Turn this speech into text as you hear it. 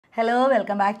Hello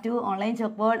welcome back to online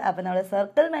chalk board. അപ്പോൾ നമ്മൾ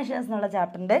circle measures എന്നുള്ള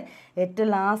ചാപ്റ്ററിൻ്റെ ഏറ്റവും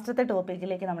ലാസ്റ്റത്തെ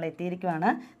ടോപ്പിക്കിലേക്ക് നമ്മൾ എത്തിയിരിക്കുകയാണ്.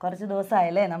 കുറച്ച്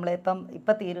ദിവസമായല്ലേ നമ്മളിപ്പം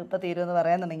തീരും എന്ന്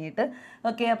പറയാൻ തുടങ്ങിയിട്ട്.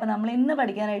 ഓക്കെ, അപ്പോൾ നമ്മൾ ഇന്ന്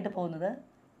പഠിക്കാനായിട്ട് പോകുന്നത്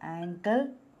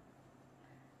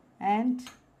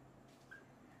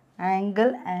ആംഗിൾ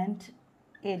ആൻഡ്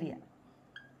ഏരിയ.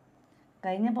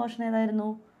 കഴിഞ്ഞ പോർഷൻ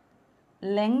ഏതായിരുന്നു?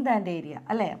 ലെങ്ത് ആൻഡ് ഏരിയ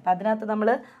അല്ലേ? അപ്പോൾ അതിനകത്ത് നമ്മൾ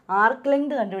ആർക്ക്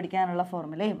ലെങ്ത് കണ്ടുപിടിക്കാനുള്ള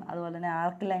ഫോർമുലയും അതുപോലെ തന്നെ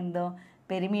ആർക്ക് ലെങ്തോ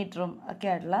പെരിമീറ്ററും ഒക്കെ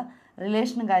ആയിട്ടുള്ള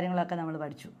റിലേഷനും കാര്യങ്ങളൊക്കെ നമ്മൾ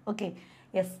പഠിച്ചു. Okay,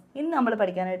 yes. ഇന്ന് നമ്മൾ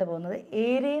പഠിക്കാനായിട്ട് പോകുന്നത്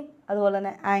ഏരിയയും അതുപോലെ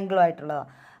തന്നെ ആംഗിളും ആയിട്ടുള്ളതാണ്.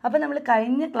 അപ്പോൾ നമ്മൾ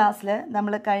കഴിഞ്ഞ ക്ലാസ്സിൽ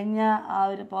കഴിഞ്ഞ ആ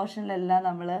ഒരു പോർഷനിലെല്ലാം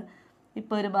നമ്മൾ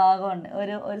ഇപ്പോൾ ഒരു ഭാഗമുണ്ട്,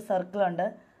 ഒരു സർക്കിളുണ്ട്.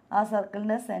 ആ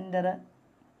സർക്കിളിൻ്റെ സെൻറ്റർ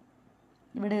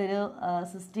ഇവിടെ ഒരു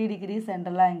 60 degree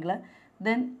central angle,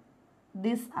 then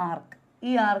this ആർക്ക്. ഈ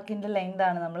ആർക്കിൻ്റെ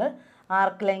ലെങ്താണ് നമ്മൾ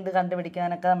ആർക്ക് ലെങ്ത്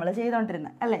കണ്ടുപിടിക്കാനൊക്കെ നമ്മൾ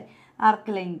ചെയ്തുകൊണ്ടിരുന്നത് അല്ലേ?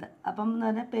 Arc length. അപ്പം എന്ന്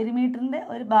പറഞ്ഞാൽ പെരിമീറ്ററിൻ്റെ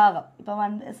ഒരു ഭാഗം ഇപ്പോൾ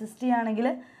 160 ആണെങ്കിൽ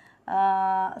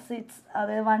 6,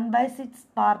 അത് 1/6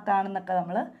 പാർട്ടാണെന്നൊക്കെ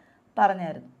നമ്മൾ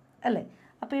പറഞ്ഞായിരുന്നു അല്ലേ?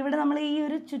 അപ്പോൾ ഇവിടെ നമ്മൾ ഈ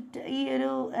ഒരു ഈ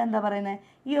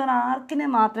ഒരു ആർക്കിനെ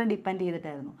മാത്രം ഡിപ്പെൻഡ്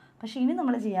ചെയ്തിട്ടായിരുന്നു. പക്ഷേ ഇനി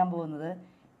നമ്മൾ ചെയ്യാൻ പോകുന്നത്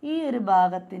ഈ ഒരു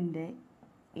ഭാഗത്തിൻ്റെ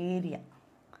ഏരിയ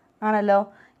ആണല്ലോ.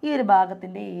 ഈ ഒരു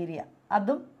ഭാഗത്തിൻ്റെ ഏരിയ,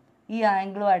 അതും ഈ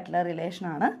ആംഗിളുമായിട്ടുള്ള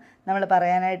റിലേഷനാണ് നമ്മൾ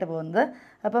പറയാനായിട്ട് പോകുന്നത്.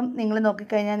 അപ്പം നിങ്ങൾ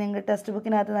നോക്കിക്കഴിഞ്ഞാൽ നിങ്ങൾ ടെക്സ്റ്റ്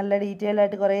ബുക്കിനകത്ത് നല്ല ഡീറ്റെയിൽ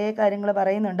ആയിട്ട് കുറേ കാര്യങ്ങൾ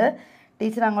പറയുന്നുണ്ട്.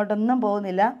 ടീച്ചർ അങ്ങോട്ടൊന്നും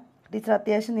പോകുന്നില്ല. ടീച്ചർ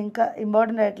അത്യാവശ്യം നിങ്ങൾക്ക്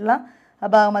ഇമ്പോർട്ടൻ്റ് ആയിട്ടുള്ള ആ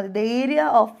ഭാഗം മതി. The area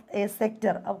of A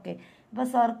sector. Okay, ഇപ്പോൾ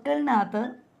സർക്കിളിനകത്ത്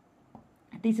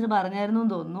ടീച്ചർ പറഞ്ഞായിരുന്നു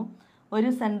എന്ന് തോന്നുന്നു, ഒരു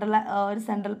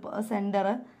സെൻറ്റർ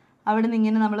അവിടെ നിന്ന്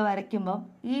ഇങ്ങനെ നമ്മൾ വരയ്ക്കുമ്പം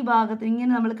ഈ ഭാഗത്ത്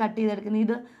ഇങ്ങനെ നമ്മൾ കട്ട് ചെയ്തെടുക്കുന്നത്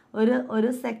ഇത് ഒരു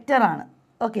സെക്ടറാണ്.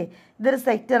 ഓക്കെ, ഇതൊരു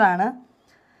സെക്ടറാണ്.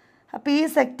 അപ്പോൾ ഈ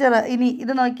സെക്ടർ, ഇനി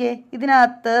ഇത് നോക്കിയേ,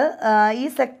 ഇതിനകത്ത് ഈ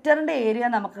സെക്ടറിൻ്റെ ഏരിയ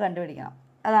നമുക്ക് കണ്ടുപിടിക്കണം.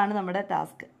 അതാണ് നമ്മുടെ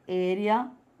task. Area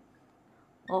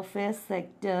of A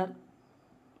sector.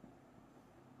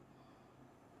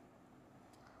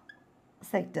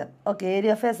 Okay,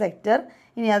 area of A sector.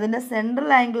 ഇനി അതിൻ്റെ സെൻട്രൽ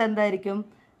ആംഗിൾ എന്തായിരിക്കും?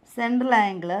 സെൻട്രൽ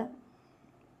ആംഗിൾ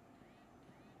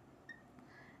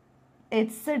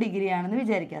എച്ച് ഡിഗ്രി ആണെന്ന്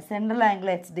വിചാരിക്കുക. സെൻട്രൽ ആംഗിൾ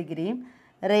എച്ച് ഡിഗ്രിയും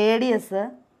റേഡിയസ്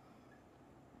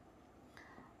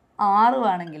 6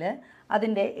 ആണെങ്കിൽ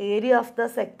അതിൻ്റെ ഏരിയ ഓഫ് ദ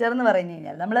സെക്ടർ എന്ന് പറഞ്ഞു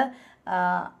കഴിഞ്ഞാൽ നമ്മൾ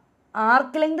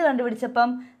ആർക്ക് ലെങ്ത് കണ്ടുപിടിച്ചപ്പം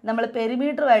നമ്മൾ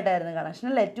പെരിമീറ്ററുമായിട്ടായിരുന്നു കണക്ഷൻ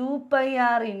അല്ലേ?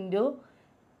 2πr ×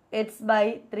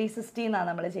 h/360 എന്നാണ്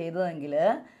നമ്മൾ ചെയ്തതെങ്കിൽ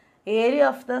ഏരിയ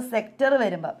ഓഫ് ദ സെക്ടർ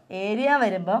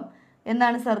വരുമ്പം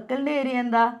എന്താണ്? സർക്കിളിൻ്റെ ഏരിയ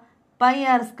എന്താ?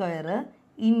 πr²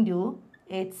 ×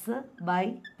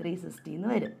 h/360 എന്ന്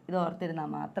വരും. ഇത് ഓർത്തിരുന്നാൽ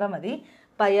മാത്രം മതി.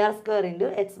 πr² ×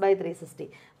 h/360.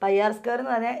 πr²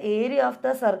 എന്ന് പറഞ്ഞാൽ ഏരിയ ഓഫ് ദ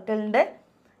സർക്കിളിൻ്റെ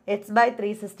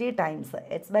h/360 ടൈംസ്.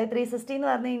 h/360 എന്ന്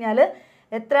പറഞ്ഞു കഴിഞ്ഞാൽ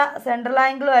എത്ര സെൻട്രൽ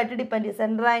ആംഗിളുമായിട്ട് ഡിപ്പെൻഡ് ചെയ്യും,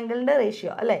 സെൻട്രൽ ആംഗിളിൻ്റെ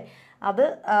റേഷ്യോ അല്ലേ? അത്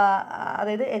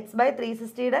അതായത്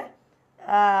h/360യുടെ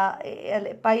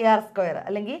πr²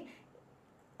 അല്ലെങ്കിൽ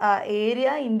ഏരിയ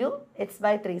 ×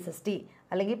 h/360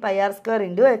 അല്ലെങ്കിൽ πr²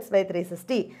 ×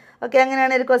 h/360. ഓക്കെ,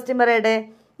 അങ്ങനെയാണ് ഒരു ക്വസ്റ്റ്യൻ പറയട്ടെ.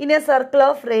 In A circle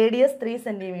of radius 3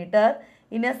 cm,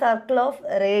 in a circle of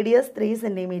radius 3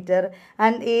 cm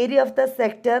and area of the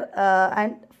sector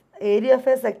and area of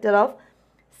a sector of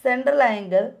central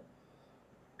angle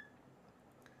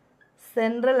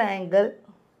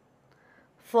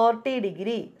 40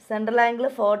 degree. Central angle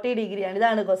 40 degree ആണ്.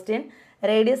 ഇതാണ് question.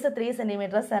 Radius 3 cm,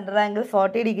 central angle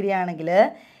 40 degree ആണെങ്കിൽ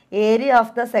area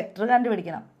of the sector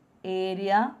കണ്ടുപിടിക്കണം.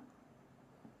 Area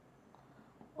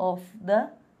of the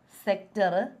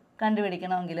sector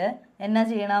കണ്ടുപിടിക്കണമെങ്കിൽ എന്നാ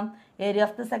ചെയ്യണം? Area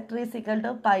of the sector is equal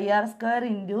to πr²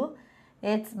 ×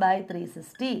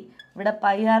 h/360. ഇവിടെ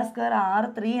πr²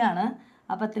 3 ആണ്.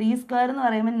 അപ്പോൾ 3² എന്ന്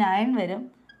പറയുമ്പോൾ 9 വരും.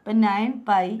 അപ്പം 9π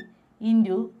 ×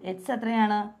 h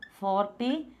എത്രയാണ്?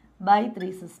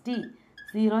 40/360.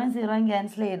 0 യും 0 യും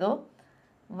ക്യാൻസൽ ചെയ്തു.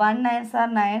 1 9s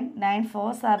are 9, 9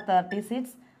 4s are 36.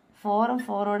 4 ഉം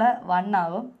 4 കൂടെ 1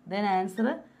 ആവും. ദെൻ ആൻസർ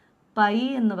π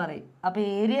എന്ന് പറയും. അപ്പോൾ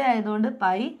ഏരിയ ആയതുകൊണ്ട്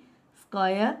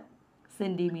π²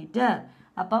 സെൻറ്റിമീറ്റർ.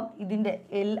 അപ്പം ഇതിൻ്റെ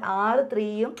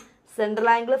 3യും സെൻട്രൽ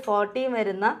ആംഗിൾ 40യും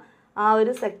വരുന്ന ആ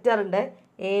ഒരു സെക്ടറിൻ്റെ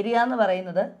ഏരിയ എന്ന്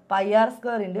പറയുന്നത് πr²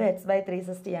 ×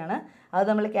 h/360 ആണ്. അത്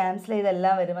നമ്മൾ ക്യാൻസൽ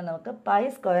ചെയ്തെല്ലാം വരുമ്പോൾ നമുക്ക്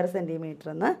π² സെൻറ്റിമീറ്റർ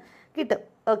എന്ന് കിട്ടും.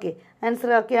 ഓക്കെ, ആൻസർ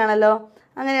ഓക്കെ ആണല്ലോ.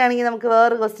 അങ്ങനെയാണെങ്കിൽ നമുക്ക്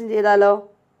വേറൊരു ക്വസ്റ്റ്യൻ ചെയ്താലോ?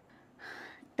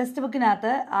 ടെക്സ്റ്റ്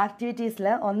ബുക്കിനകത്ത് ആക്ടിവിറ്റീസിൽ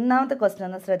ഒന്നാമത്തെ ക്വസ്റ്റ്യൻ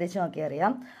ഒന്ന് ശ്രദ്ധിച്ച് നോക്കി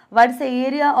അറിയാം. Watts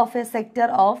area of A sector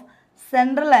of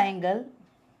central angle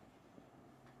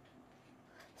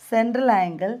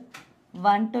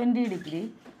 120 degree,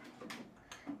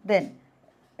 then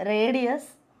radius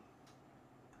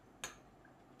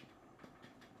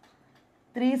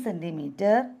 3 cm,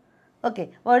 okay,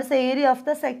 watts area of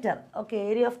the sector? Okay,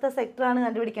 area of the sector ആണ്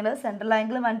കണ്ടുപിടിക്കേണ്ടത്. സെൻട്രൽ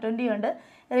ആംഗിൾ 120 ഉണ്ട്,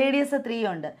 റേഡിയസ് 3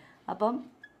 ഉണ്ട്. അപ്പം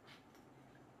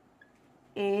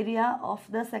ഏരിയ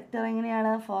ഓഫ് ദ സെക്ടർ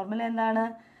എങ്ങനെയാണ്? ഫോർമുല എന്താണ്?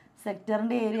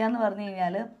 സെക്ടറിൻ്റെ area എന്ന് പറഞ്ഞു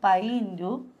കഴിഞ്ഞാൽ pi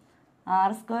into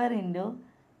r² into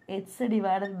h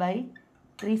divided by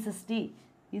 360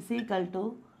 is equal to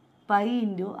pi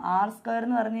into r²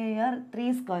 എന്ന് പറഞ്ഞു കഴിഞ്ഞാൽ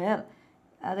 3²,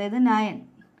 അതായത് 9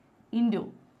 ഇൻറ്റു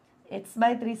എക്സ്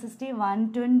ബൈ 360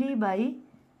 120 ബൈ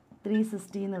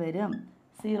 360 എന്ന് വരും.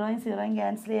 0യും 0യും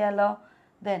ക്യാൻസൽ ചെയ്യാമല്ലോ.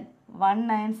 Then 1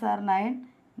 9s are 9,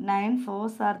 9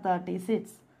 4s are 36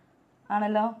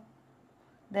 ആണല്ലോ.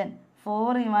 Then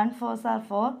 1 4s are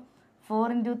 4, 4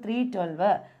 into 3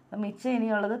 12. അപ്പം മിച്ചം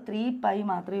ഇനിയുള്ളത് 3 പൈ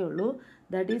മാത്രമേ ഉള്ളൂ.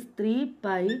 That is 3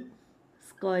 pi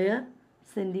square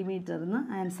centimetre എന്ന്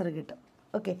ആൻസർ കിട്ടും.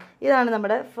 ഓക്കെ, ഇതാണ്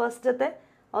നമ്മുടെ ഫസ്റ്റത്തെ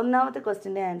ഒന്നാമത്തെ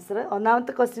ക്വസ്റ്റിൻ്റെ ആൻസർ.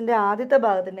 ഒന്നാമത്തെ ക്വസ്റ്റിൻ്റെ ആദ്യത്തെ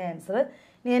ഭാഗത്തിൻ്റെ ആൻസർ.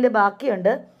 ഇനി അതിൻ്റെ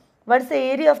ബാക്കിയുണ്ട്. Watts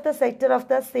area of the sector of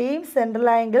the same central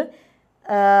angle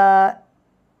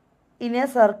in A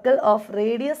circle of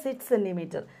radius 6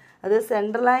 centimetre. അത്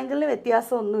സെൻട്രൽ ആംഗിളിന്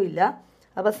വ്യത്യാസമൊന്നുമില്ല.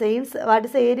 അപ്പോൾ what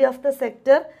is area of the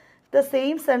sector the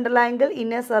same central angle in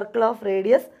A circle of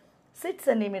radius 6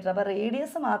 centimetre. അപ്പോൾ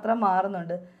radius മാത്രം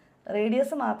മാറുന്നുണ്ട്.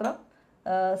 Radius മാത്രം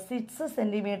 6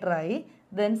 centimetre ആയി.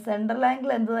 Then central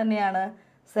angle എന്ത് തന്നെയാണ്?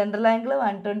 സെൻട്രൽ ആംഗിൾ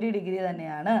 120 ഡിഗ്രി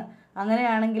തന്നെയാണ്.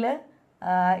 അങ്ങനെയാണെങ്കിൽ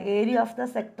ഏരിയ ഓഫ് ദ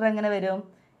സെക്ടർ എങ്ങനെ വരും?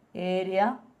 Area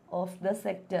of the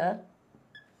sector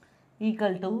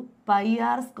equal to pi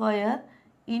r²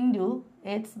 into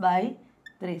H by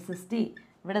 360.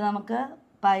 ഇവിടെ നമുക്ക്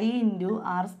പൈ ഇൻറ്റു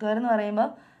r² എന്ന് പറയുമ്പോൾ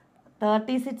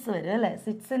 36 വരും അല്ലേ.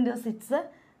 6 ഇൻറ്റു 6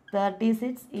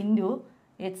 36 ഇൻറ്റു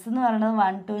എച്ച് എന്ന് പറയുന്നത്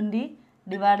 120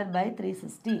 ഡിവൈഡഡ് ബൈ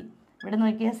 360. ഇവിടെ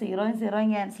നോക്കിയാൽ 0യും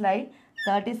 0യും ക്യാൻസലായി.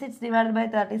 36 ഡിവൈഡഡ് ബൈ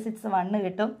 36 1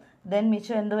 കിട്ടും. ദെൻ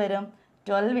മിച്ചം എന്ത് വരും?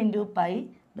 12 into pi,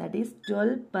 that is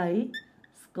 12 pi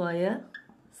square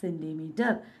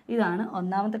centimetre. ഇതാണ്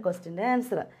ഒന്നാമത്തെ ക്വസ്റ്റിൻ്റെ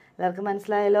ആൻസർ. എല്ലാവർക്കും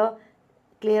മനസ്സിലായല്ലോ?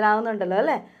 ക്ലിയർ ആവുന്നുണ്ടല്ലോ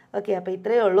അല്ലേ? ഓക്കെ, അപ്പോൾ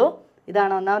ഇത്രയേ ഉള്ളൂ.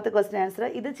 ഇതാണ് ഒന്നാമത്തെ ക്വസ്റ്റിൻ ആൻസർ.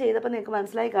 ഇത് ചെയ്തപ്പോൾ നിങ്ങൾക്ക്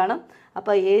മനസ്സിലായി കാണും.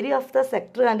 അപ്പോൾ ഏരിയ ഓഫ് ദ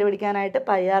സെക്ടർ കണ്ടുപിടിക്കാനായിട്ട്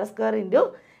pi r² into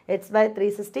H by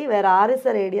 360 where r is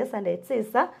A radius and H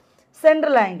is A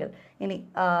central angle. ഇനി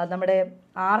നമ്മുടെ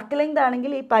ആർക്ക് ലെങ്ത്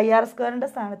ആണെങ്കിൽ ഈ പൈ r²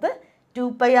 സ്ഥാനത്ത് 2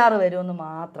 പൈ r വരുമെന്ന്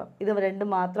മാത്രം. ഇത് രണ്ടും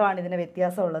മാത്രമാണ് ഇതിന്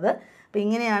വ്യത്യാസമുള്ളത്. അപ്പോൾ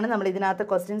ഇങ്ങനെയാണ് നമ്മൾ ഇതിനകത്ത്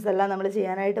ക്വസ്റ്റ്യൻസ് എല്ലാം നമ്മൾ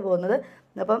ചെയ്യാനായിട്ട് പോകുന്നത്.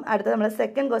 അപ്പം അടുത്ത നമ്മൾ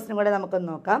സെക്കൻഡ് ക്വസ്റ്റ്യൻ കൂടെ നമുക്കൊന്ന്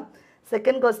നോക്കാം.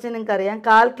 സെക്കൻഡ് ക്വസ്റ്റ്യൻ നിങ്ങൾക്കറിയാം.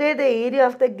 Calculate the area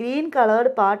of the green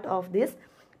coloured part of this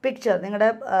picture. നിങ്ങളുടെ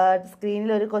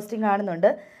സ്ക്രീനിൽ ഒരു ക്വസ്റ്റ്യൻ കാണുന്നുണ്ട്.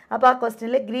 അപ്പോൾ ആ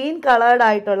ക്വസ്റ്റ്യനിൽ ഗ്രീൻ കളേർഡ്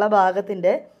ആയിട്ടുള്ള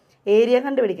ഭാഗത്തിൻ്റെ ഏരിയ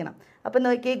കണ്ടുപിടിക്കണം. അപ്പം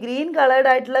നോക്കിയേ, ഗ്രീൻ കളേർഡ്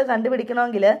ആയിട്ടുള്ളത്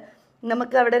കണ്ടുപിടിക്കണമെങ്കിൽ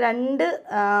നമുക്ക് അവിടെ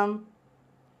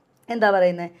എന്താ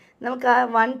പറയുന്നത്, നമുക്ക് ആ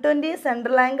 120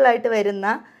 സെൻട്രൽ ആംഗിൾ ആയിട്ട് വരുന്ന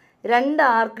 2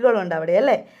 ആർക്കുകളുണ്ട് അവിടെ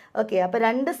അല്ലേ. ഓക്കെ, അപ്പോൾ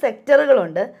 2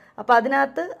 സെക്ടറുകളുണ്ട്. അപ്പോൾ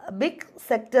അതിനകത്ത് ബിഗ്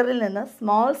സെക്ടറിൽ നിന്ന്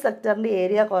സ്മോൾ സെക്ടറിൻ്റെ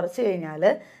ഏരിയ കുറച്ച് കഴിഞ്ഞാൽ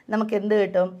നമുക്ക് എന്ത്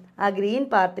കിട്ടും? ആ ഗ്രീൻ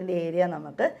പാർട്ടിൻ്റെ ഏരിയ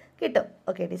നമുക്ക് കിട്ടും.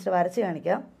 ഓക്കെ, ടീച്ചർ വരച്ച്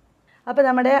കാണിക്കാം. അപ്പോൾ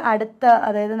നമ്മുടെ അടുത്ത,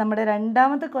 അതായത് നമ്മുടെ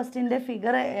രണ്ടാമത്തെ ക്വസ്റ്റ്യൻ്റെ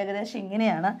ഫിഗർ ഏകദേശം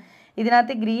ഇങ്ങനെയാണ്.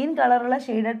 ഇതിനകത്ത് ഗ്രീൻ കളറുള്ള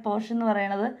ഷെയ്ഡഡ് പോർഷൻ എന്ന്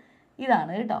പറയുന്നത്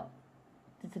ഇതാണ് കേട്ടോ.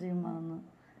 ഇച്ചിരി ഒന്ന്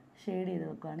ഷെയ്ഡ് ചെയ്ത്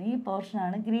വെക്കുകയാണ്. ഈ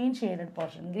പോർഷനാണ് ഗ്രീൻ ഷെയ്ഡഡ്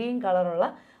പോർഷൻ, ഗ്രീൻ കളറുള്ള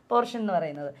പോർഷൻ എന്ന്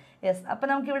പറയുന്നത്. യെസ്, അപ്പോൾ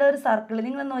നമുക്കിവിടെ ഒരു സർക്കിൾ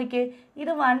നിങ്ങൾ നോക്കിയേ.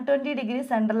 ഇത് 120 ഡിഗ്രി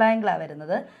സെൻട്രൽ ആംഗിളാണ്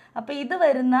വരുന്നത്. അപ്പോൾ ഇത്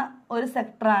വരുന്ന ഒരു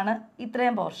സെക്ടറാണ്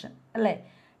ഇത്രയും പോർഷൻ അല്ലേ.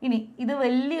 ഇനി ഇത്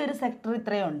വലിയൊരു സെക്ടർ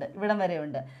ഇത്രയും ഉണ്ട്, ഇവിടം വരെ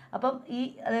ഉണ്ട്. അപ്പം ഈ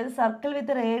അതായത് സർക്കിൾ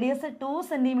വിത്ത് റേഡിയസ് 2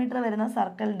 സെൻറ്റിമീറ്റർ വരുന്ന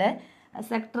സർക്കിളിൻ്റെ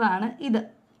സെക്ടറാണ് ഇത്.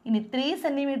 ഇനി 3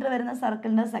 സെൻറ്റിമീറ്റർ വരുന്ന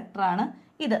സർക്കിളിൻ്റെ സെക്ടറാണ്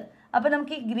ഇത്. അപ്പോൾ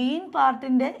നമുക്ക് ഈ ഗ്രീൻ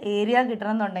പാർട്ടിൻ്റെ ഏരിയ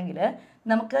കിട്ടണമെന്നുണ്ടെങ്കിൽ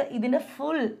നമുക്ക് ഇതിൻ്റെ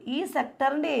ഫുൾ ഈ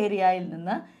സെക്ടറിൻ്റെ ഏരിയയിൽ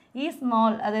നിന്ന് ഈ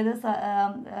സ്മോൾ, അതായത്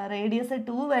റേഡിയസ്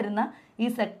 2 വരുന്ന ഈ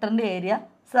സെക്ടറിൻ്റെ ഏരിയ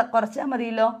കുറച്ചാൽ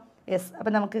മതിയല്ലോ. യെസ്,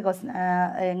 അപ്പോൾ നമുക്ക്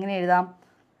എങ്ങനെ എഴുതാം?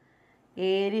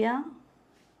 Area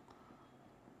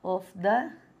of the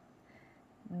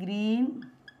green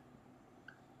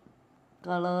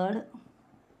coloured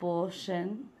portion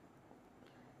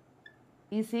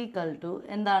is equal to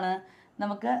എന്താണ്?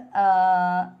 നമുക്ക്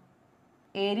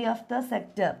area of the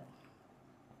sector,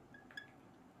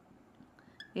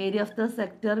 area of the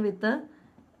sector with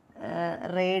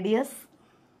radius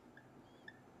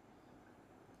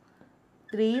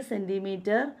 3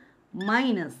 centimetre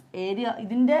minus area,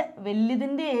 ഇതിൻ്റെ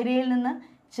വലുതിൻ്റെ ഏരിയയിൽ നിന്ന്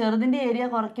ചെറുതിൻ്റെ ഏരിയ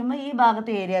കുറയ്ക്കുമ്പോൾ ഈ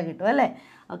ഭാഗത്തെ ഏരിയ കിട്ടും അല്ലേ.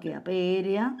 ഓക്കെ, അപ്പോൾ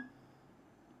area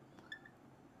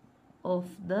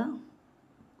of the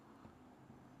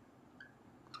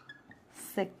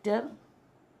sector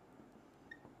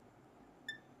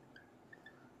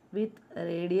with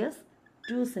radius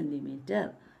 2 centimetre.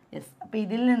 Yes, അപ്പോൾ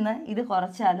ഇതിൽ നിന്ന് ഇത്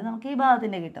കുറച്ചാൽ നമുക്ക് ഈ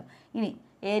ഭാഗത്തിൻ്റെ കിട്ടും. ഇനി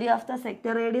area of the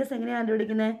sector radius എങ്ങനെയാണ്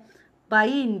കണ്ടുപിടിക്കുന്നത്? പൈ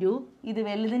ഇൻറ്റു ഇത്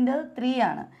വലുതിൻ്റെ 3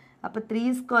 ആണ്. അപ്പോൾ 3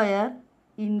 സ്ക്വയർ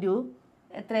ഇൻറ്റു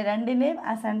എത്ര രണ്ടിൻ്റെയും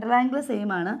ആ സെൻട്രൽ ആംഗിൾ സെയിം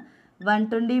ആണ്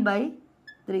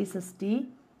 120/360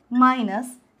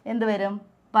 മൈനസ് എന്ത് വരും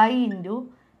പൈ ഇൻറ്റു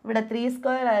ഇവിടെ 3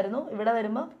 സ്ക്വയർ ആയിരുന്നു, ഇവിടെ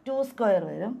വരുമ്പോൾ 2 സ്ക്വയർ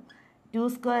വരും. 2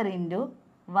 സ്ക്വയർ ഇൻറ്റു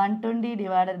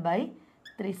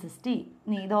 120/360.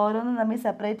 ഇനി ഇത് ഓരോന്നും തമ്മിൽ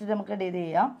സെപ്പറേറ്റ് നമുക്ക് ഇത്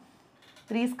ചെയ്യാം.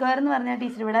 3 സ്ക്വയർ എന്ന് പറഞ്ഞാൽ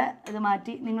ടീച്ചർ ഇവിടെ ഇത്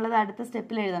മാറ്റി നിങ്ങളത് അടുത്ത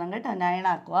സ്റ്റെപ്പിൽ എഴുതണം കേട്ടോ, 9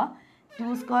 ആക്കുക.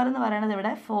 2 സ്ക്വയർ എന്ന് പറയുന്നത്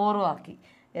ഇവിടെ 4 ആക്കി.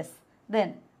 യെസ്. ദെൻ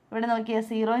ഇവിടെ നോക്കിയാൽ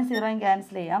 0യും 0യും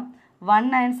ക്യാൻസൽ ചെയ്യാം. 1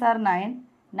 9s are 9,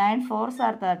 9 4s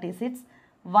are 36,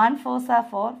 1 4s are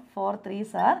 4, 4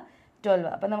 3s are 12.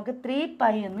 അപ്പം നമുക്ക് 3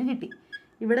 പൈ എന്ന് കിട്ടി.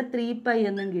 ഇവിടെ 3 പൈ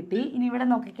എന്നും കിട്ടി. ഇനി ഇവിടെ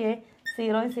നോക്കിക്കേ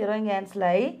 0യും 0യും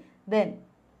ക്യാൻസലായി. Then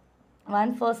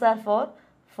 1 4s are 4,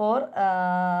 4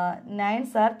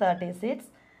 9s are 36,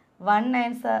 1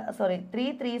 9s are 3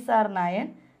 3s are 9,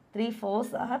 3 4s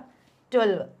are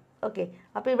 12. Okay,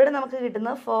 അപ്പോൾ ഇവിടെ നമുക്ക്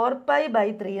കിട്ടുന്നത്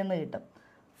 4π/3 എന്ന് കിട്ടും.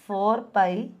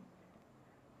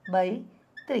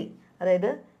 4π/3,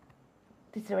 അതായത്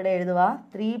ടീച്ചർ ഇവിടെ എഴുതുക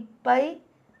 3π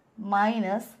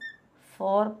മൈനസ്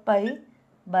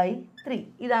 4π/3.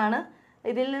 ഇതാണ്,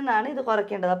 ഇതിൽ നിന്നാണ് ഇത്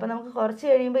കുറയ്ക്കേണ്ടത്. അപ്പോൾ നമുക്ക് കുറച്ച്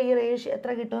കഴിയുമ്പോൾ ഈ റേഷ്യോ എത്ര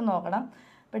കിട്ടുമെന്ന് നോക്കണം.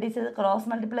 അപ്പോൾ ടീച്ചർ ക്രോസ്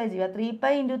മൾട്ടിപ്ലൈ ചെയ്യുക. 3π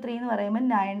 × 3 എന്ന് പറയുമ്പോൾ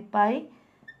 9π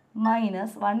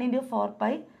minus 1 × 4π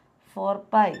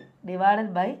 4π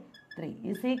 /3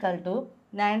 is equal to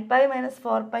 9π minus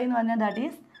 4π എന്ന് പറഞ്ഞാൽ that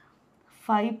is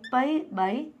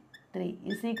 5π/3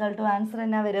 is equal to answer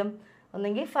എന്നാ വരും?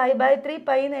 ഒന്നെങ്കിൽ 5/3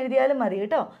 പൈ എന്ന് എഴുതിയാലും മതി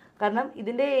കേട്ടോ, കാരണം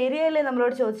ഇതിൻ്റെ ഏരിയയല്ലേ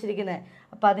നമ്മളോട് ചോദിച്ചിരിക്കുന്നത്.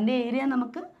 അപ്പോൾ അതിൻ്റെ ഏരിയ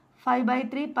നമുക്ക്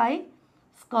 5/3 പൈ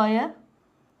സ്ക്വയർ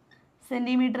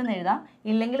സെൻറ്റിമീറ്റർ എന്ന് എഴുതാം.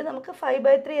 ഇല്ലെങ്കിൽ നമുക്ക്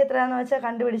 5/3 എത്രയാണെന്ന് വെച്ചാൽ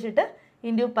കണ്ടുപിടിച്ചിട്ട്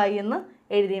ഇൻറ്റു പൈ എന്ന്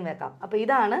എഴുതിയും വെക്കാം. അപ്പോൾ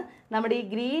ഇതാണ് നമ്മുടെ ഈ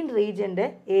ഗ്രീൻ റീജിയൻ്റെ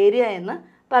ഏരിയ എന്ന്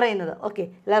പറയുന്നത്. ഓക്കെ,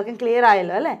 എല്ലാവർക്കും ക്ലിയർ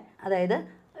ആയല്ലോ അല്ലേ? അതായത്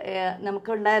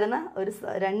നമുക്കുണ്ടായിരുന്ന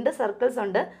രണ്ട് സർക്കിൾസ്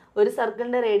ഉണ്ട്. ഒരു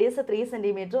സർക്കിളിൻ്റെ റേഡിയസ് 3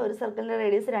 സെൻറ്റിമീറ്റർ, ഒരു സർക്കിളിൻ്റെ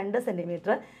റേഡിയസ് 2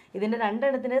 സെൻറ്റിമീറ്റർ. ഇതിൻ്റെ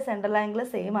രണ്ടെണ്ണത്തിൻ്റെ സെൻട്രൽ ആംഗിൾ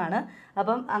സെയിം ആണ്.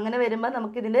 അപ്പം അങ്ങനെ വരുമ്പോൾ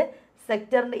നമുക്കിതിൻ്റെ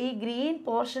സെക്ടറിൻ്റെ ഈ ഗ്രീൻ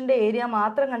പോർഷൻ്റെ ഏരിയ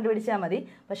മാത്രം കണ്ടുപിടിച്ചാൽ മതി.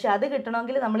 പക്ഷെ അത്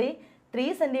കിട്ടണമെങ്കിൽ നമ്മൾ ഈ 3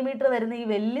 സെൻറ്റിമീറ്റർ വരുന്ന ഈ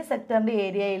വലിയ സെക്ടറിൻ്റെ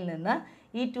ഏരിയയിൽ നിന്ന്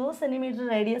ഈ 2 സെൻറ്റിമീറ്റർ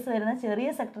റേഡിയസ് വരുന്ന ചെറിയ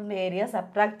സെക്ടറിൻ്റെ ഏരിയ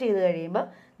സബ്ട്രാക്ട് ചെയ്ത് കഴിയുമ്പോൾ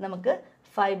നമുക്ക്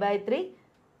 5/3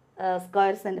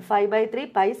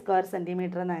 പൈ സ്ക്വയർ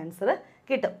സെൻറ്റിമീറ്റർ എന്ന ആൻസർ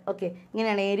കിട്ടും. ഓക്കെ,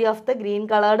 ഇങ്ങനെയാണ് area of the green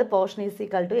coloured portion is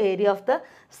equal to area of the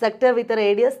sector with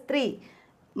radius 3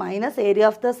 minus area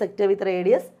of the sector with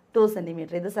radius 2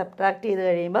 centimetre. ഇത് subtract ചെയ്ത്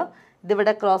കഴിയുമ്പോൾ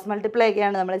ഇതിവിടെ ക്രോസ് മൾട്ടിപ്ലൈ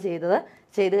ഒക്കെയാണ് നമ്മൾ ചെയ്ത്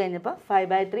കഴിഞ്ഞപ്പോൾ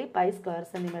 5/3 പൈ സ്ക്വയർ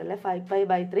സെൻറ്റിമീറ്റർ അല്ലെ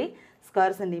 5π/3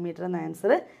 സ്ക്വയർ സെൻറ്റിമീറ്റർ എന്ന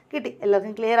ആൻസർ കിട്ടി.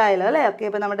 എല്ലാവർക്കും ക്ലിയർ ആയല്ലോ അല്ലേ? ഓക്കെ,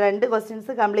 അപ്പോൾ നമ്മുടെ 2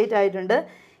 ക്വസ്റ്റ്യൻസ് കംപ്ലീറ്റ് ആയിട്ടുണ്ട്.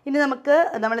 ഇനി നമുക്ക്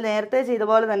നമ്മൾ നേരത്തെ ചെയ്ത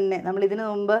പോലെ തന്നെ നമ്മൾ ഇതിനു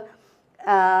മുമ്പ്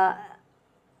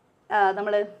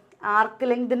നമ്മൾ ആർക്ക്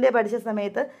ലെങ്തിൻ്റെ പഠിച്ച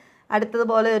സമയത്ത്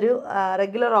അടുത്തതുപോലെ ഒരു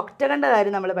റെഗുലർ ഒക്ടഗണിൻ്റെ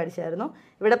കാര്യം നമ്മൾ പഠിച്ചായിരുന്നു.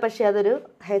 ഇവിടെ പക്ഷേ അതൊരു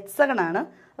ഹെക്സഗണാണ്.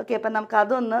 ഓക്കെ, അപ്പം നമുക്ക്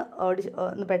അതൊന്ന്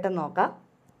ഒന്ന് പെട്ടെന്ന് നോക്കാം.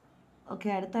 ഓക്കെ,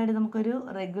 അടുത്തായിട്ട് നമുക്കൊരു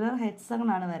റെഗുലർ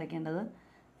ഹെക്സഗണാണ് വരയ്ക്കേണ്ടത്.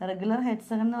 റെഗുലർ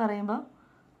ഹെക്സഗൺ എന്ന് പറയുമ്പോൾ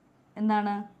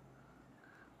എന്താണ്?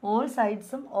 ഓൾ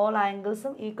സൈഡ്സും ഓൾ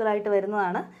ആംഗിൾസും ഈക്വലായിട്ട്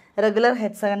വരുന്നതാണ് റെഗുലർ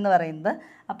ഹെക്സഗൺ എന്ന് പറയുന്നത്.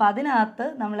 അപ്പോൾ അതിനകത്ത്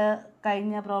നമ്മൾ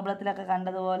കഴിഞ്ഞ പ്രോബ്ലത്തിലൊക്കെ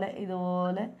കണ്ടതുപോലെ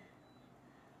ഇതുപോലെ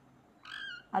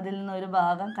അതിൽ നിന്നൊരു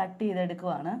ഭാഗം കട്ട്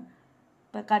ചെയ്തെടുക്കുവാണ്.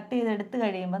 ഇപ്പോൾ കട്ട് ചെയ്തെടുത്ത്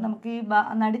കഴിയുമ്പോൾ നമുക്ക് ഈ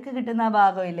നടുക്ക് കിട്ടുന്ന ആ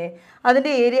ഭാഗമില്ലേ,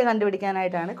 അതിൻ്റെ ഏരിയ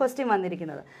കണ്ടുപിടിക്കാനായിട്ടാണ് ക്വസ്റ്റ്യൻ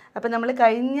വന്നിരിക്കുന്നത്. അപ്പോൾ നമ്മൾ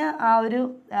കഴിഞ്ഞ ആ ഒരു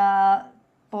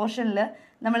പോർഷനിൽ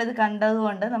നമ്മളിത്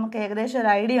കണ്ടതുകൊണ്ട് നമുക്ക് ഏകദേശം ഒരു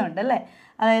ഐഡിയ ഉണ്ട് അല്ലേ?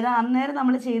 അതായത് അന്നേരം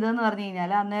നമ്മൾ ചെയ്തതെന്ന് പറഞ്ഞു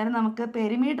കഴിഞ്ഞാൽ അന്നേരം നമുക്ക്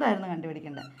പെരിമീറ്റർ ആയിരുന്നു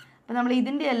കണ്ടുപിടിക്കേണ്ടത്. അപ്പോൾ നമ്മൾ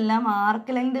ഇതിൻ്റെ എല്ലാം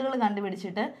ആർക്ക് ലെങ്തുകൾ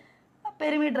കണ്ടുപിടിച്ചിട്ട്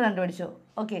പെരിമീറ്റർ കണ്ടുപിടിച്ചു.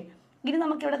 ഓക്കെ, ഇനി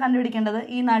നമുക്കിവിടെ കണ്ടുപിടിക്കേണ്ടത്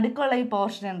ഈ നടുക്കുള്ള ഈ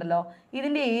പോർഷൻ ഉണ്ടല്ലോ,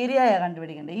 ഇതിൻ്റെ ഏരിയയാണ്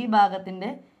കണ്ടുപിടിക്കേണ്ടത്. ഈ ഭാഗത്തിൻ്റെ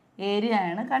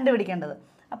ഏരിയയാണ് കണ്ടുപിടിക്കേണ്ടത്.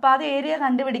 അപ്പോൾ അത് ഏരിയ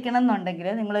കണ്ടുപിടിക്കണം എന്നുണ്ടെങ്കിൽ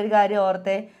നിങ്ങളൊരു കാര്യം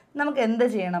ഓർത്തേ, നമുക്ക് എന്ത്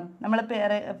ചെയ്യണം? നമ്മൾ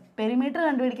പെരിമീറ്റർ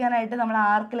കണ്ടുപിടിക്കാനായിട്ട് നമ്മൾ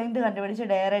ആർക്ക് ലെങ്ത് കണ്ടുപിടിച്ച്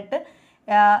ഡയറക്റ്റ്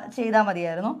ചെയ്താൽ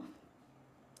മതിയായിരുന്നു.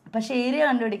 പക്ഷേ ഏരിയ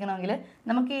കണ്ടുപിടിക്കണമെങ്കിൽ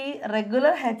നമുക്ക് ഈ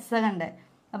റെഗുലർ ഹെക്സഗണിൻ്റെ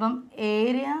അപ്പം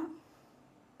area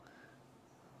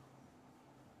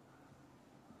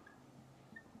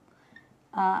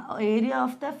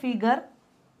of the figure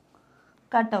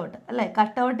cutout അല്ലേ?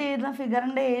 കട്ടൗട്ട് ചെയ്യുന്ന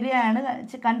ഫിഗറിൻ്റെ ഏരിയ ആണ്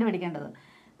കണ്ടുപിടിക്കേണ്ടത്.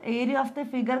 Area of the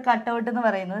figure cutout എന്ന്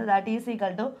പറയുന്നത് that is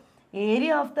equal to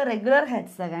area of the regular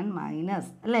hexagon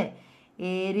minus അല്ലേ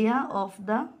area of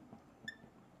the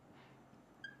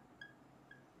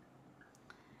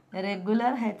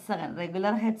regular hexagon.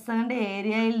 Regular ഹെക്സഗണിൻ്റെ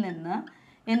ഏരിയയിൽ നിന്ന്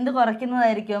എന്ത്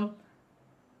കുറയ്ക്കുന്നതായിരിക്കും?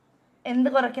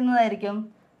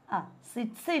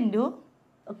 6 into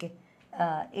okay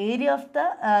area of the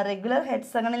regular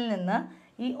ഹെക്സഗണിൽ നിന്ന്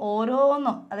ഈ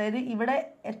ഓരോന്നും, അതായത് ഇവിടെ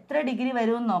എത്ര ഡിഗ്രി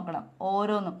വരുമെന്ന് നോക്കണം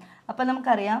ഓരോന്നും. അപ്പം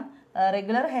നമുക്കറിയാം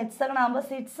റെഗുലർ ഹെക്സഗൺ ആകുമ്പോൾ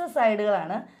 6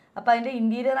 സൈഡുകളാണ്. അപ്പോൾ അതിൻ്റെ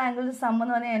ഇൻറ്റീരിയർ ആംഗിൾ സം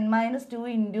എന്ന് പറഞ്ഞാൽ n-2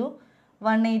 into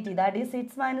 180, that is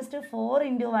 6 - 2 4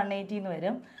 into 180 എന്ന്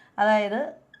വരും. അതായത്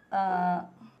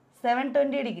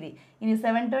 720 ഡിഗ്രി. ഇനി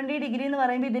 720 ഡിഗ്രി എന്ന്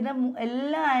പറയുമ്പോൾ ഇതിൻ്റെ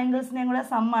എല്ലാ ആംഗിൾസിനെയും കൂടെ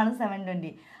സമ്മാണ്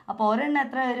 720. അപ്പോൾ ഒരെണ്ണം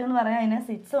എത്ര വരും എന്ന് പറയാൻ അതിനെ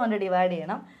 6 കൊണ്ട് ഡിവൈഡ്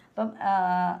ചെയ്യണം. അപ്പം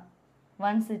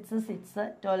 1 6 6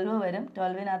 12 വരും.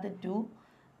 12-നകത്ത് 2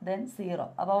 ദെൻ 0.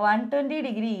 അപ്പോൾ 120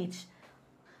 ഡിഗ്രി ഈച്ച്.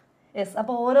 യെസ്,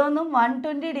 അപ്പോൾ ഓരോന്നും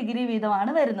 120 ഡിഗ്രി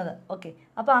വീതമാണ് വരുന്നത്. ഓക്കെ,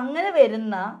 അപ്പോൾ അങ്ങനെ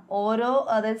വരുന്ന ഓരോ,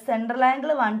 അതായത് സെൻട്രൽ ആംഗിൾ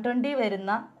 120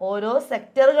 വരുന്ന ഓരോ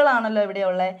സെക്ടറുകളാണല്ലോ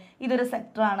ഇവിടെയുള്ളത്. ഇതൊരു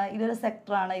സെക്ടറാണ്, ഇതൊരു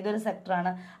സെക്ടറാണ്, ഇതൊരു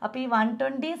സെക്ടറാണ്. അപ്പോൾ ഈ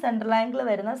 120 സെൻട്രൽ ആംഗിൾ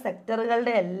വരുന്ന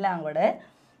സെക്ടറുകളുടെ എല്ലാം കൂടെ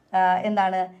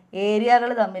എന്താണ് ഏരിയകൾ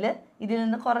തമ്മിൽ ഇതിൽ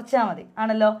നിന്ന് കുറച്ചാൽ മതി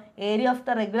ആണല്ലോ. Area of the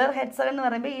regular hexagon എന്ന്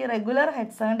പറയുമ്പോൾ ഈ റെഗുലർ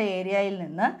ഹെക്സഗണിൻ്റെ ഏരിയയിൽ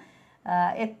നിന്ന്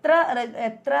എത്ര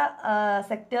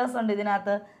സെക്ടേഴ്സ് ഉണ്ട്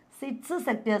ഇതിനകത്ത്? 6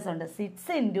 സെക്ടേഴ്സ് ഉണ്ട്. 6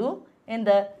 ഇൻറ്റു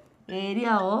എന്ത് area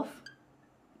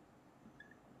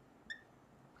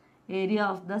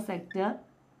of the sector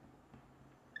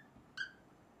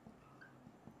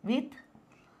with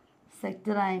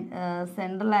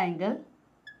central angle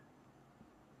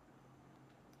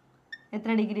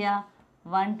എത്ര ഡിഗ്രിയാ?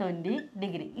 120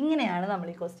 ഡിഗ്രി. ഇങ്ങനെയാണ് നമ്മൾ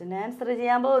ഈ ക്വസ്റ്റ്യൻ ആൻസർ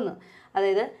ചെയ്യാൻ പോകുന്നത്.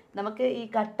 അതായത് നമുക്ക് ഈ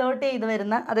കട്ട് ഔട്ട് ചെയ്ത്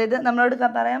വരുന്ന, അതായത് നമ്മളോട്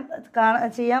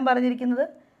ചെയ്യാൻ പറഞ്ഞിരിക്കുന്നത്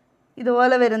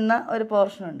ഇതുപോലെ വരുന്ന ഒരു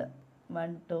പോർഷനുണ്ട്.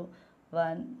 1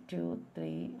 2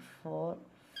 3 4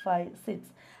 5 6.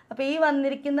 അപ്പോൾ ഈ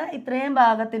വന്നിരിക്കുന്ന ഇത്രയും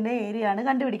ഭാഗത്തിൻ്റെ ഏരിയ ആണ്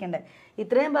കണ്ടുപിടിക്കേണ്ടത്.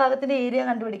 ഇത്രയും ഭാഗത്തിൻ്റെ ഏരിയ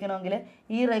കണ്ടുപിടിക്കണമെങ്കിൽ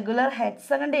ഈ റെഗുലർ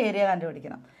ഹെക്സഗണിൻ്റെ ഏരിയ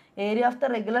കണ്ടുപിടിക്കണം. ഏരിയ ഓഫ് ദ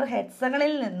റെഗുലർ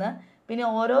ഹെക്സഗണിൽ നിന്ന് പിന്നെ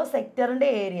ഓരോ സെക്ടറിൻ്റെ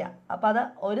ഏരിയ. അപ്പോൾ അത്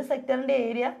ഒരു സെക്ടറിൻ്റെ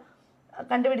ഏരിയ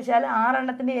കണ്ടുപിടിച്ചാൽ 6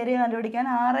 എണ്ണത്തിൻ്റെ ഏരിയ കണ്ടുപിടിക്കാൻ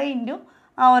 6 ഇൻറ്റു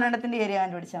ആ ഒരെണ്ണത്തിൻ്റെ ഏരിയ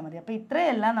കണ്ടുപിടിച്ചാൽ മതി. അപ്പോൾ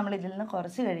ഇത്രയെല്ലാം നമ്മൾ ഇതിൽ നിന്ന്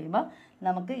കുറച്ച് കഴിയുമ്പോൾ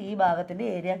നമുക്ക് ഈ ഭാഗത്തിൻ്റെ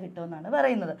ഏരിയ കിട്ടുമെന്നാണ്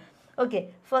പറയുന്നത്. ഓക്കെ,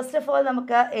 ഫസ്റ്റ് ഓഫ് ഓൾ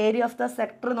നമുക്ക് ഏരിയ ഓഫ് ദ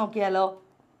സെക്ടർ നോക്കിയാലോ.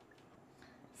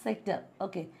 സെക്ടർ.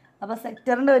 ഓക്കെ, അപ്പോൾ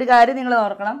സെക്ടറിൻ്റെ ഒരു കാര്യം നിങ്ങൾ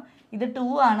ഓർക്കണം, ഇത്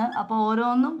 2 ആണ്. അപ്പോൾ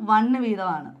ഓരോന്നും 1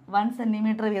 വീതമാണ്, 1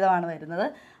 സെൻറ്റിമീറ്റർ വീതമാണ് വരുന്നത്.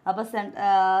 അപ്പോൾ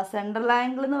സെൻട്രൽ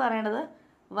ആംഗിൾ എന്ന് പറയുന്നത്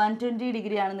 120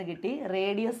 ഡിഗ്രി ആണെന്ന് കിട്ടി.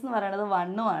 റേഡിയസ് എന്ന് പറയുന്നത്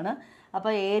 1 ആണ്.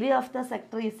 അപ്പോൾ area of the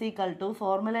sector is equal to,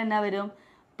 formula എന്നാ വരും?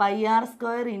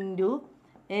 πr² ഇൻറ്റു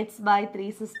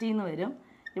h/360 എന്ന് വരും.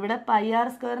 ഇവിടെ πr²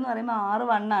 എന്ന് പറയുമ്പോൾ 6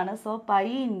 1 ആണ്. സോ π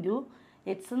ഇൻറ്റു h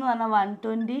എന്ന് പറഞ്ഞാൽ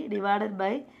 120 ഡിവൈഡഡ്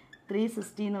ബൈ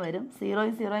 360 എന്ന് വരും. 0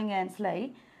 0 ക്യാൻസലായി.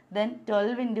 Then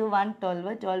 12 into 1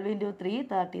 12, 12 into 3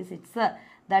 36.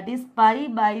 That is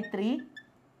π/3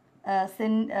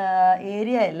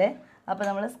 area അല്ലേ. അപ്പോൾ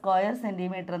നമ്മൾ സ്ക്വയർ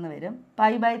സെൻറ്റിമീറ്റർ എന്ന് വരും.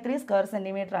 π/3 സ്ക്വയർ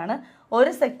സെൻറ്റിമീറ്റർ ആണ്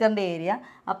ഒരു സെക്ടറിൻ്റെ ഏരിയ.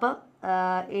 അപ്പോൾ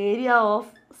ഏരിയ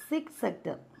ഓഫ് 6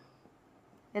 സെക്ടർ,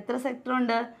 എത്ര സെക്ടർ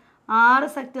ഉണ്ട്? 6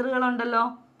 സെക്ടറുകളുണ്ടല്ലോ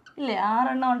ഇല്ലേ? 6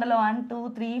 എണ്ണം ഉണ്ടല്ലോ. 1 2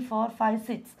 3 4 5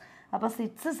 6. അപ്പോൾ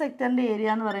 6 സെക്ടറിൻ്റെ ഏരിയ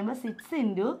എന്ന് പറയുമ്പോൾ 6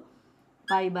 ഇൻറ്റു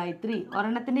π/3.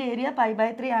 ഒരെണ്ണത്തിൻ്റെ ഏരിയ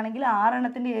π/3 ആണെങ്കിൽ 6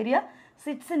 എണ്ണത്തിൻ്റെ area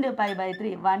 6 into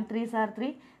π/3. 1 3s are 3,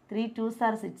 3 2s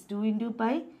are 6, 2 into π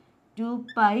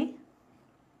 2π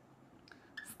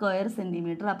square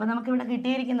centimetre. അപ്പോൾ നമുക്കിവിടെ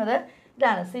കിട്ടിയിരിക്കുന്നത്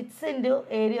ഇതാണ്. 6 ഇൻറ്റു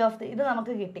ഏരിയ ഓഫ് ദ, ഇത്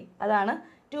നമുക്ക് കിട്ടി, അതാണ്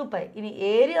 2π. ഇനി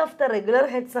area of the regular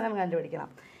hexagon കണ്ടുപിടിക്കണം.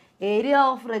 ഏരിയ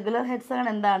ഓഫ് റെഗുലർ ഹെക്സഗൺ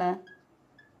എന്താണ്?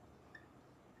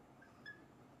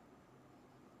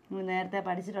 നേരത്തെ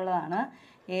പഠിച്ചിട്ടുള്ളതാണ്.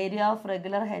 Area of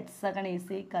regular hexagon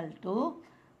is equal to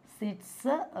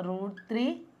 6√3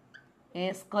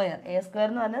 a². a²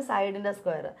 എന്ന് പറഞ്ഞാൽ സൈഡിൻ്റെ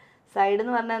സ്ക്വയർ. സൈഡ്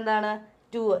എന്ന് പറഞ്ഞാൽ എന്താണ്?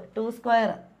 2 സ്ക്വയർ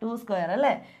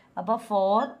അല്ലേ. അപ്പോൾ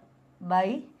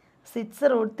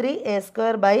 4/6√3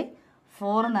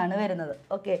 a²/4 എന്നാണ് വരുന്നത്.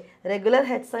 ഓക്കെ, റെഗുലർ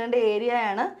ഹെക്സഗണിൻ്റെ ഏരിയ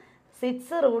ആണ്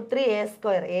 6√3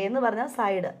 a². എ എന്ന് പറഞ്ഞാൽ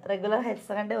സൈഡ്, റെഗുലർ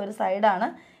ഹെക്സഗണിൻ്റെ ഒരു സൈഡാണ്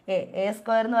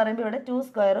a² എന്ന് പറയുമ്പോൾ ഇവിടെ 2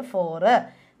 സ്ക്വയർ 4.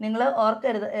 നിങ്ങൾ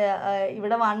ഓർക്കരുത്,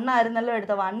 ഇവിടെ 1 ആയിരുന്നല്ലോ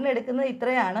എടുത്തത്. 1 എടുക്കുന്നത്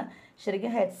ഇത്രയാണ്.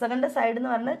 ശരിക്കും ഹെക്സഗണിൻ്റെ സൈഡ് എന്ന്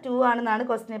പറഞ്ഞാൽ 2 ആണെന്നാണ്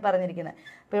ക്വസ്റ്റിനിൽ പറഞ്ഞിരിക്കുന്നത്.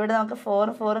 അപ്പോൾ ഇവിടെ നമുക്ക്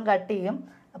 4 കട്ട് ചെയ്യും.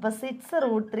 അപ്പോൾ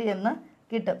 6√3 എന്ന്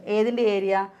കിട്ടും. ഏതിൻ്റെ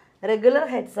ഏരിയ? Regular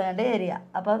ഹെക്സഗണിൻ്റെ area.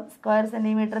 അപ്പോൾ സ്ക്വയർ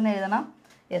സെൻറ്റിമീറ്റർ എന്ന് എഴുതണം.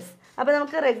 യെസ്, അപ്പോൾ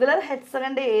നമുക്ക് റെഗുലർ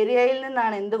ഹെക്സഗണിൻ്റെ ഏരിയയിൽ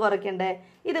നിന്നാണ് എന്ത് കുറയ്ക്കേണ്ടത്?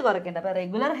 ഇത് കുറയ്ക്കേണ്ടത്. അപ്പോൾ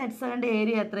റെഗുലർ ഹെക്സഗണിൻ്റെ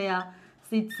ഏരിയ എത്രയാ?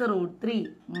 6√3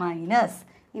 മൈനസ്,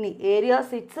 ഇനി ഏരിയ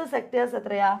 6 സെക്ടേഴ്സ്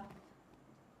എത്രയാ?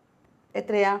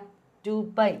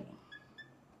 2π.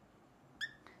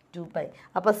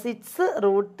 അപ്പോൾ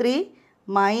 6√3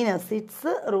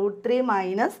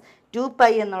 മൈനസ് 2π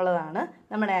എന്നുള്ളതാണ്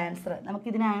നമ്മുടെ ആൻസർ.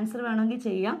 നമുക്കിതിന് ആൻസർ വേണമെങ്കിൽ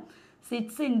ചെയ്യാം.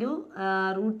 6 ഇൻറ്റു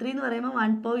 √3 എന്ന് പറയുമ്പോൾ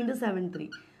 1.73.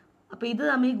 അപ്പോൾ ഇത്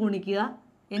തമ്മിൽ ഗുണിക്കുക,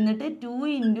 എന്നിട്ട് 2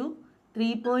 ഇൻറ്റു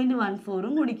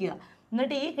 3.14 ഗുണിക്കുക.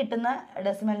 എന്നിട്ട് ഈ കിട്ടുന്ന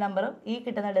ഡെസിമൽ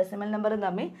നമ്പറും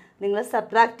തമ്മിൽ നിങ്ങൾ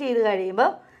സബ്ട്രാക്ട് ചെയ്ത് കഴിയുമ്പോൾ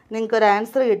നിങ്ങൾക്കൊരു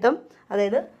ആൻസർ കിട്ടും.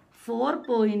 അതായത്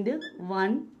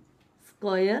 4.1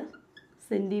 സ്ക്വയർ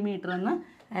സെൻറ്റിമീറ്റർ എന്ന്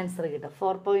ആൻസർ കിട്ടും.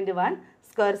 4.1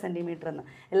 സ്ക്വയർ സെൻറ്റിമീറ്റർ എന്ന്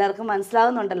എല്ലാവർക്കും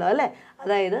മനസ്സിലാവുന്നുണ്ടല്ലോ അല്ലേ?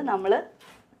 അതായത് നമ്മൾ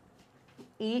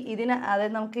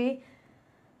അതായത് നമുക്ക് ഈ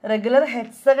റെഗുലർ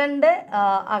ഹെക്സഗണിൻ്റെ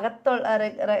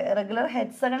റെഗുലർ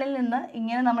ഹെക്സഗണിൽ നിന്ന്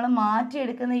ഇങ്ങനെ നമ്മൾ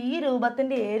മാറ്റിയെടുക്കുന്ന ഈ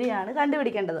രൂപത്തിൻ്റെ ഏരിയ ആണ്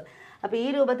കണ്ടുപിടിക്കേണ്ടത്. അപ്പോൾ ഈ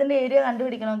രൂപത്തിൻ്റെ ഏരിയ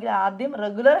കണ്ടുപിടിക്കണമെങ്കിൽ ആദ്യം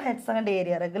റെഗുലർ ഹെക്സഗണിൻ്റെ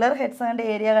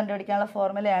ഏരിയ കണ്ടുപിടിക്കാനുള്ള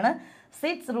ഫോർമുലയാണ്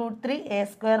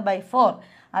 6√3a²/4.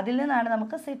 അതിൽ നിന്നാണ്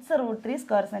നമുക്ക് 6√3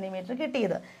 സ്ക്വയർ സെൻറ്റിമീറ്റർ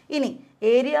കിട്ടിയത്. ഇനി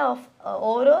ഏരിയ ഓഫ്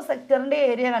ഓരോ സെക്ടറിൻ്റെ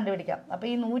ഏരിയ കണ്ടുപിടിക്കാം. അപ്പോൾ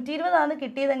ഈ 120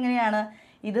 കിട്ടിയത് എങ്ങനെയാണ്?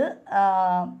 ഇത്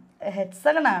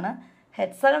ഹെക്സഗണാണ്.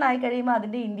 ഹെക്സഗൺ ആയി കഴിയുമ്പോൾ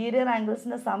അതിൻ്റെ ഇൻറ്റീരിയർ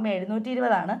ആംഗിൾസിൻ്റെ സം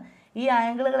 720 ഈ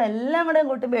ആംഗിളുകളെല്ലാം കൂടെ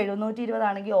കൂട്ടുമ്പോൾ 720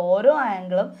 ആണെങ്കിൽ ഓരോ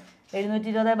ആംഗിളും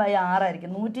 720/6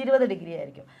 ആയിരിക്കും, 120 ഡിഗ്രി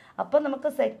ആയിരിക്കും. അപ്പോൾ നമുക്ക്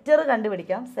സെക്ടർ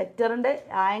കണ്ടുപിടിക്കാം. സെക്ടറിൻ്റെ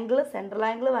angle, central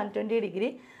angle 120 degree,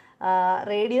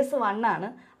 radius 1 ആണ്.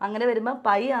 അങ്ങനെ വരുമ്പോൾ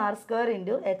πr²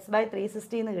 ×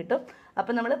 h/360 എന്ന് കിട്ടും.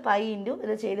 അപ്പോൾ നമ്മൾ π ഇൻറ്റു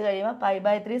ഇത് ചെയ്ത് കഴിയുമ്പോൾ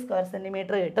π/3 സ്ക്വയർ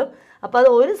സെൻറ്റിമീറ്റർ കിട്ടും. അപ്പോൾ അത്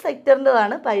ഒരു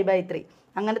സെക്ടറിൻ്റെതാണ് π/3.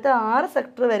 അങ്ങനത്തെ 6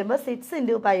 സെക്ടർ വരുമ്പോൾ 6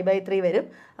 × π/3 വരും.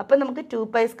 അപ്പം നമുക്ക്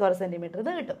 2π സ്ക്വയർ സെൻറ്റിമീറ്റർ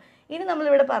ഇത് കിട്ടും. ഇനി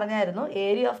നമ്മളിവിടെ പറഞ്ഞായിരുന്നു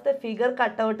area of the figure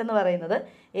cutout എന്ന് പറയുന്നത്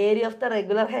area of the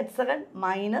regular hexagon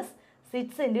minus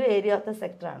 6 × area of the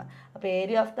sector ആണ്. അപ്പോൾ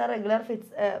area of the regular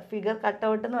figure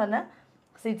cutout എന്ന് പറഞ്ഞാൽ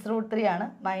 6√3 ആണ്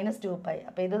മൈനസ് 2π.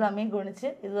 അപ്പോൾ ഇത് തമ്മിൽ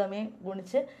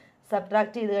ഗുണിച്ച്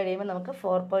സബ്ട്രാക്ട് ചെയ്ത് കഴിയുമ്പോൾ നമുക്ക്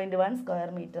 4.1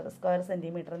 സ്ക്വയർ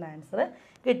സെൻറ്റിമീറ്റർ എന്ന ആൻസർ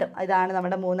കിട്ടും. ഇതാണ്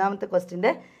നമ്മുടെ മൂന്നാമത്തെ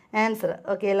ക്വസ്റ്റിൻ്റെ ആൻസർ.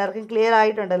 ഓക്കെ, എല്ലാവർക്കും ക്ലിയർ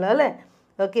ആയിട്ടുണ്ടല്ലോ അല്ലേ?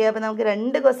 ഓക്കെ, അപ്പോൾ നമുക്ക്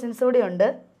 2 ക്വസ്റ്റ്യൻസ് കൂടി ഉണ്ട്.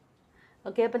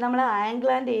 ഓക്കെ, അപ്പോൾ നമ്മൾ ആംഗിൾ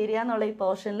ആൻഡ് ഏരിയ എന്നുള്ള ഈ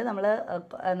പോർഷനിൽ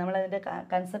നമ്മളതിൻ്റെ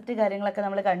കൺസെപ്റ്റ് കാര്യങ്ങളൊക്കെ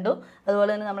നമ്മൾ കണ്ടു. അതുപോലെ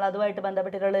തന്നെ നമ്മൾ അതുമായിട്ട്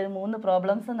ബന്ധപ്പെട്ടിട്ടുള്ള ഒരു 3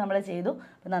 പ്രോബ്ലംസും നമ്മൾ ചെയ്തു.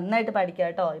 അപ്പോൾ നന്നായിട്ട് പഠിക്കുക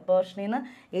കേട്ടോ. ഈ പോർഷനിൽ നിന്ന്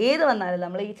ഏത് വന്നാലും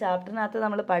നമ്മൾ ഈ ചാപ്റ്ററിനകത്ത്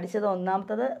നമ്മൾ പഠിച്ചത്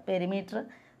ഒന്നാമത്തത് പെരിമീറ്റർ,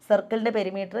 സർക്കിളിൻ്റെ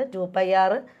പെരിമീറ്റർ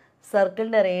 2πr,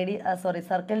 സർക്കിളിൻ്റെ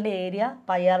area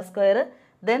πr²,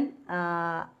 then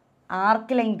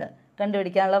arc length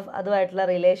കണ്ടുപിടിക്കാനുള്ള അതുമായിട്ടുള്ള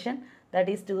relation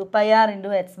that is 2πr ×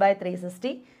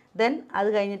 h/360. Then അത്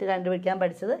കഴിഞ്ഞിട്ട് കണ്ടുപിടിക്കാൻ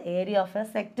പഠിച്ചത് ഏരിയ ഓഫ് എ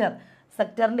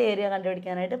സെക്ടറിൻ്റെ ഏരിയ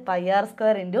കണ്ടുപിടിക്കാനായിട്ട് πr²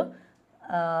 ×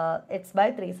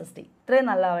 h/360. ഇത്രയും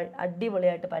നല്ല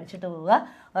അടിപൊളിയായിട്ട് പഠിച്ചിട്ട് പോവുക.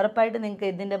 ഉറപ്പായിട്ട് നിങ്ങൾക്ക്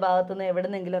ഇതിൻ്റെ ഭാഗത്തുനിന്ന് എവിടെ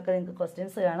നിന്നെങ്കിലുമൊക്കെ നിങ്ങൾക്ക്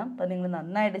ക്വസ്റ്റ്യൻസ് കാണും. അപ്പോൾ നിങ്ങൾ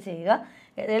നന്നായിട്ട് ചെയ്യുക.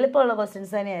 എളുപ്പമുള്ള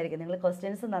ക്വസ്റ്റ്യൻസ് തന്നെയായിരിക്കും. നിങ്ങൾ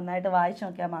ക്വസ്റ്റ്യൻസ് നന്നായിട്ട് വായിച്ച്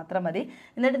നോക്കിയാൽ മാത്രം മതി.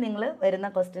 എന്നിട്ട് നിങ്ങൾ വരുന്ന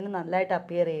ക്വസ്റ്റ്യന് നന്നായിട്ട്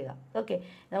അപ്പിയർ ചെയ്യുക. ഓക്കെ,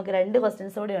 നമുക്ക് 2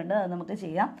 ക്വസ്റ്റ്യൻസ് കൂടി ഉണ്ട്, അത് നമുക്ക്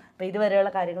ചെയ്യാം. അപ്പോൾ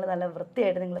ഇതുവരെയുള്ള കാര്യങ്ങൾ നല്ല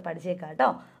വൃത്തിയായിട്ട് നിങ്ങൾ പഠിച്ചേക്കാം കേട്ടോ.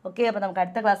 ഓക്കെ, അപ്പോൾ നമുക്ക്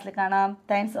അടുത്ത ക്ലാസ്സിൽ കാണാം.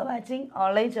 Thanks for watching.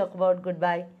 Online chalk about. Good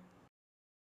bye.